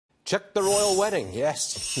Check the royal wedding.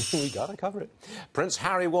 Yes, we got to cover it. Prince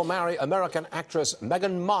Harry will marry American actress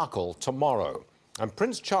Meghan Markle tomorrow. And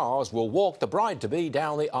Prince Charles will walk the bride-to-be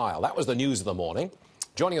down the aisle. That was the news of the morning.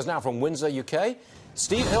 Joining us now from Windsor, UK,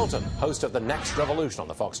 Steve Hilton, host of The Next Revolution on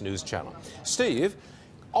the Fox News channel. Steve,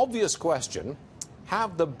 obvious question.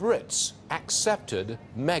 Have the Brits accepted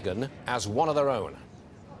Meghan as one of their own?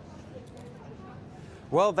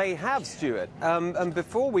 Well, they have, Stuart. And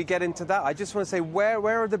before we get into that, I just want to say, where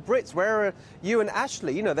are the Brits? Where are you and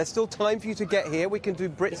Ashley? You know, there's still time for you to get here. We can do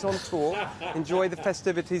Brits on tour. Enjoy the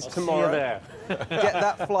festivities tomorrow. See you there. Get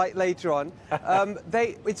that flight later on.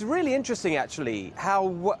 It's really interesting, actually,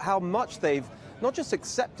 how much they've not just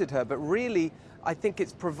accepted her, but really, I think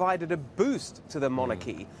it's provided a boost to the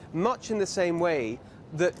monarchy, much in the same way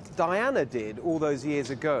that Diana did all those years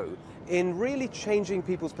ago, in really changing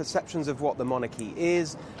people's perceptions of what the monarchy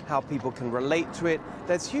is, how people can relate to it.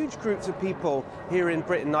 There's huge groups of people here in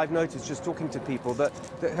Britain, I've noticed just talking to people, that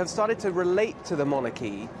have started to relate to the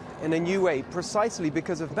monarchy in a new way precisely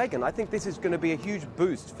because of Meghan. I think this is going to be a huge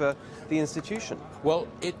boost for the institution. Well,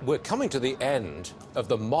 we're coming to the end of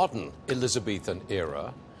the modern Elizabethan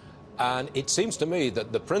era, and it seems to me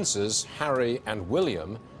that the princes, Harry and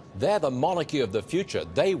William, they're the monarchy of the future.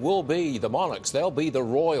 They will be the monarchs. They'll be the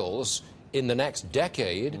royals in the next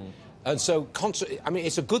decade. And so, I mean,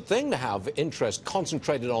 it's a good thing to have interest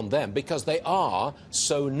concentrated on them because they are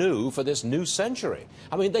so new for this new century.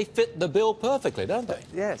 I mean, they fit the bill perfectly, don't they?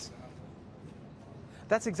 Yes.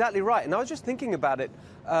 That's exactly right. And I was just thinking about it,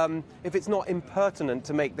 if it's not impertinent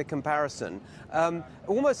to make the comparison,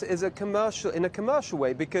 almost as in a commercial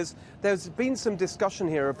way, because there's been some discussion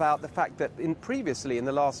here about the fact that previously, in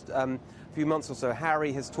the last few months or so,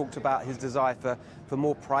 Harry has talked about his desire for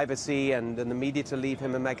more privacy and the media to leave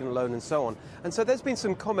him and Meghan alone and so on. And so there's been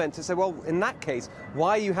some comment to say, well, in that case,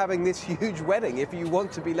 why are you having this huge wedding? If you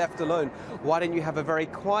want to be left alone, why don't you have a very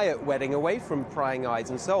quiet wedding away from prying eyes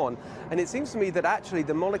and so on? And it seems to me that actually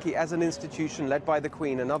the monarchy as an institution led by the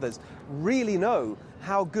Queen and others really know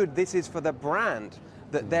how good this is for the brand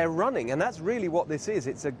that they're running. And that's really what this is.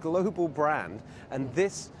 It's a global brand. And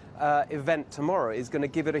this event tomorrow is going to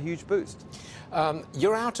give it a huge boost.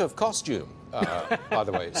 You're out of costume, by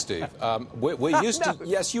the way, Steve. We're used to...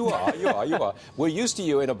 Yes, you are. We're used to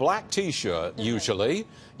you in a black T-shirt, usually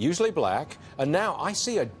black, and now I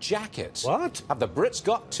see a jacket. What? Have the Brits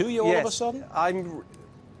got to you all of a sudden? I'm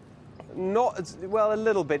not... Well, a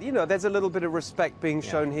little bit. You know, there's a little bit of respect being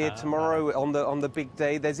shown here tomorrow on the big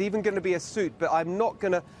day. There's even going to be a suit, but I'm not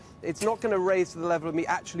going to... It's not going to raise to the level of me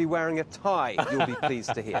actually wearing a tie, you'll be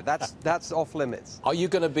pleased to hear. That's off limits. Are you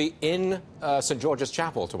going to be in St. George's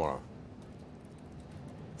Chapel tomorrow?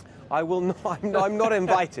 I will not. I'm not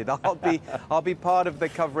invited. I'll be part of the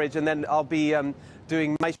coverage, and then I'll be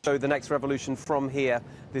doing my show, The Next Revolution, from here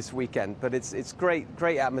this weekend. But it's great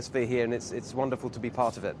atmosphere here, and it's wonderful to be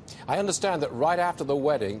part of it. I understand that right after the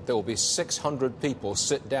wedding, there will be 600 people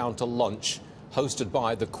sit down to lunch, hosted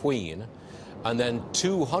by the Queen. And then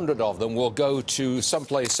 200 of them will go to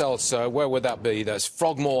someplace else. Where would that be? That's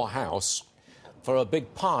Frogmore House for a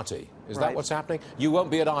big party. Is that what's happening? You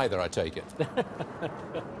won't be at either, I take it.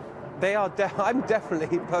 They are. I'm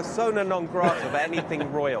definitely persona non grata of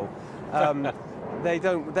anything royal. They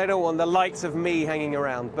don't want the likes of me hanging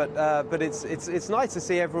around. But it's nice to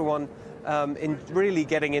see everyone really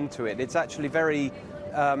getting into it. It's actually very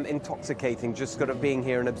intoxicating just sort of being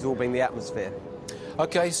here and absorbing the atmosphere.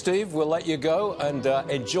 OK, Steve, we'll let you go and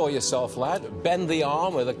enjoy yourself, lad. Bend the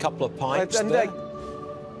arm with a couple of pints there.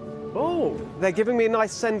 They're giving me a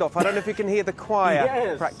nice send-off. I don't know if you can hear the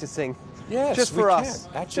choir practicing. Yes, just for us.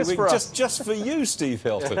 Actually, just for you, Steve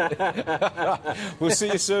Hilton. We'll see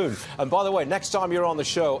you soon. And by the way, next time you're on the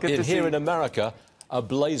show here in America, a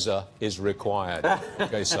blazer is required.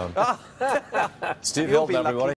 OK, son. Steve Hilton, everybody.